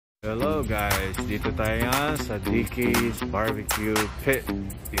Hello guys, dito tayo ngayon sa Dickey's Barbecue Pit.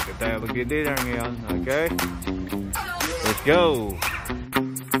 Dito tayo magdi-dinner ngayon, okay? Let's go!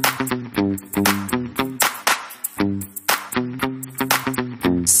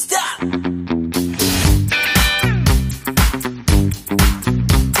 Stop!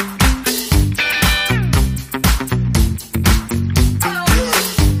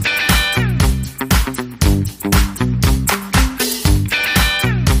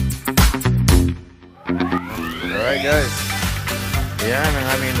 Alright guys, yan ang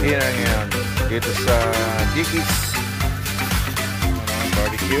aming dinner ngayon dito sa Dickey's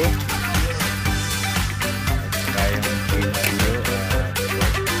Barbecue. Tayong pinalo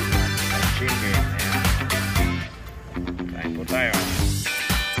chicken. Kain po tayo.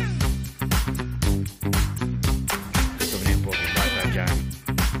 Gusto mo po yung bata dyan.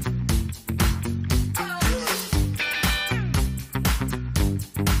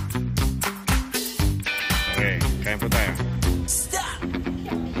 Okay, kain po tayo.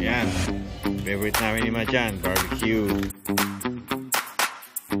 Yan. Favorite namin ni Machan, barbecue.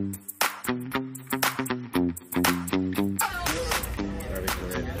 Barbecue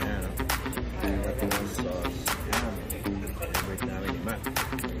red. Yan. Favorite sauce. Yan. Favorite namin ni Mac.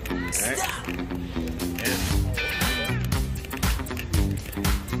 Okay. Yan.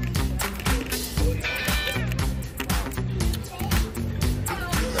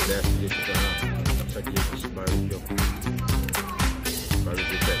 The best dito sa Dickey's Barbecue.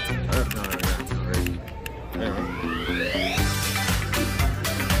 Barbecue pit. Harap na yan. Okay. Ayan.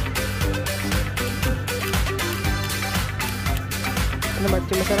 Ano ba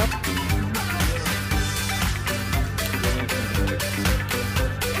ito masarap?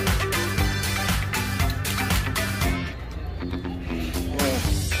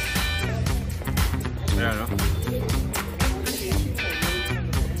 Ayan, no?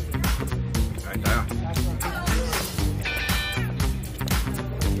 Kain tayo.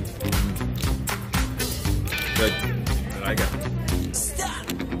 Good. I like it.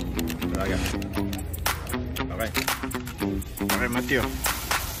 I like it. Okay. Okay, Matthew.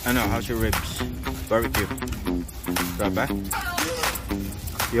 Ano, how's your ribs? Barbecue. Sarap ba?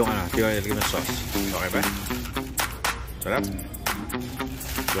 Yung ano, tingnan nilagay ng sauce. Okay ba? Sarap?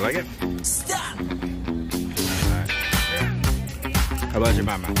 You like it? Alright. Yeah. How about your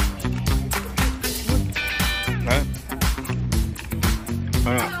mama? Huh?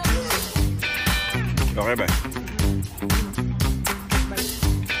 Ano? Okay ba?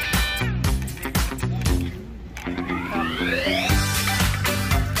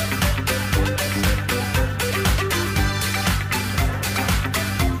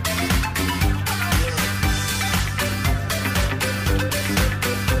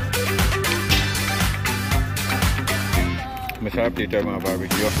 Masarap dito yung mga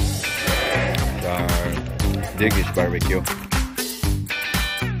barbecue sa Dickey's Barbecue.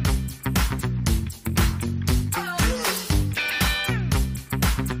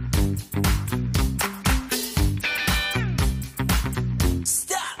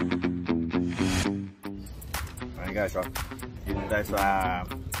 Okay guys, so dito tayo sa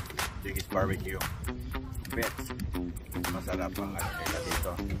Dickey's Barbecue Pit. Masarap ang nila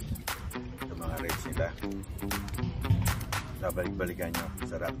dito sa mga ribs nila. Balik-balikan nyo,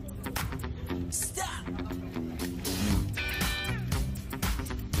 sarap.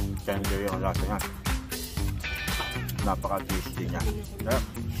 Kaya nyo yung lasa nga, napaka-tasty nya. Sarap.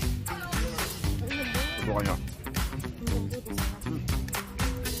 Subukan nyo.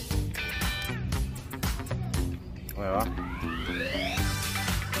 Okay ba?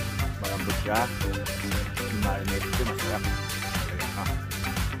 Malambot siya. Marinate ito, masarap.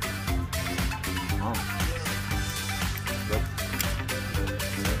 Oh. Good.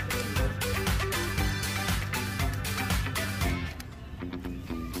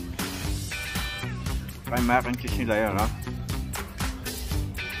 May mac and cheese nila yan, no?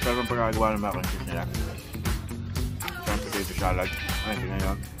 Pero ang pagkagawa ng mac and cheese nila. Isang potato salad. Ay, tingnan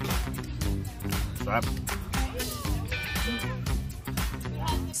yun. Sarap.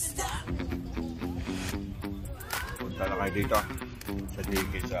 Punta na kayo dito sa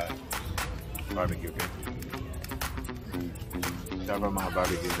Dickey's Barbecue Pit. Sarap ang mga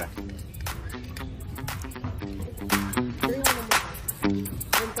barbecue nila.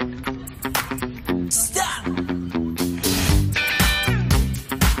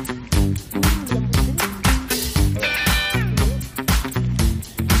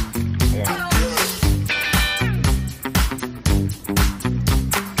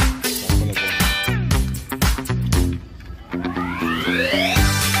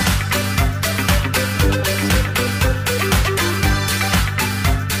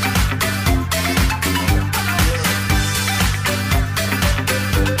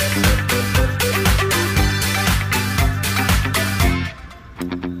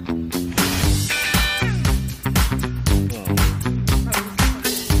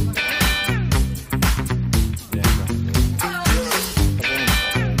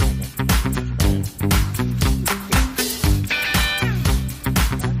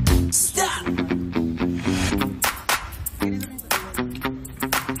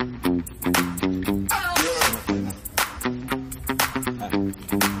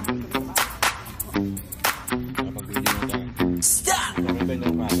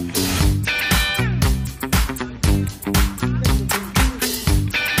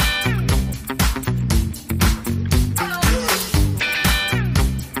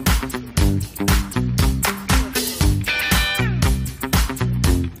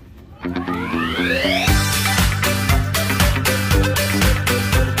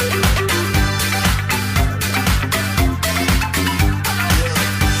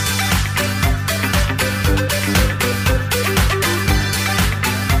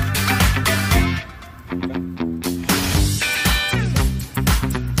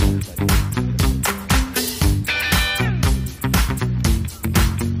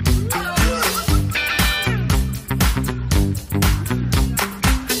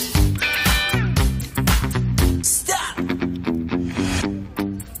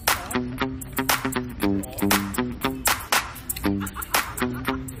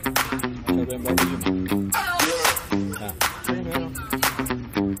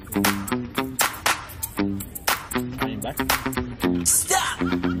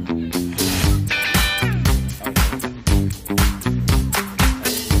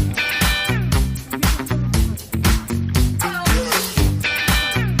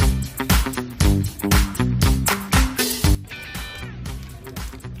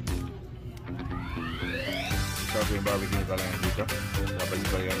 yung barbecue na talaga dito.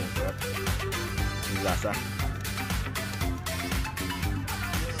 Babalik-balikan yung sarap. Yung lasa.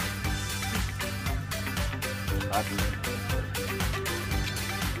 At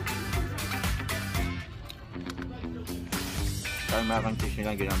parang makakang cheese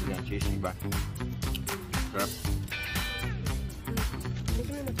nila, ginamit yung cheese, diba? Sarap.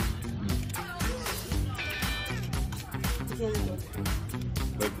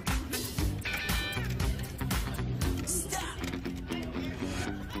 Good.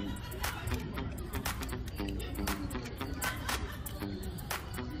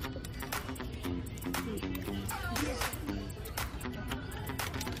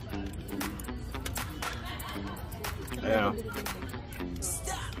 Ayan o.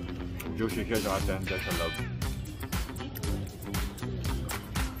 Juicy siya sa tender sa loob.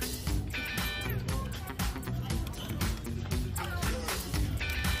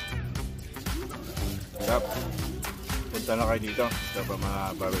 Sarap. Punta na kayo dito sa mga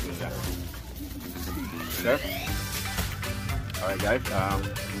barbecue nila. Sir? Alright guys,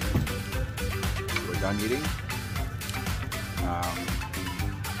 we're done eating.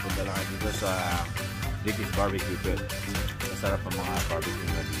 Punta na kayo dito sa Dickey's barbecue pit. Masarap ang mga barbecue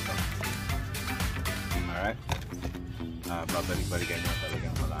nila dito. Alright. Babalik-balikan nyo,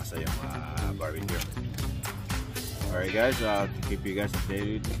 talagang malasa yung barbecue. Alright guys, to keep you guys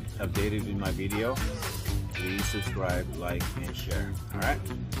updated with my video, please subscribe, like, and share. Alright?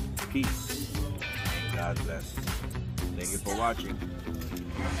 Peace and God bless. Thank you for watching.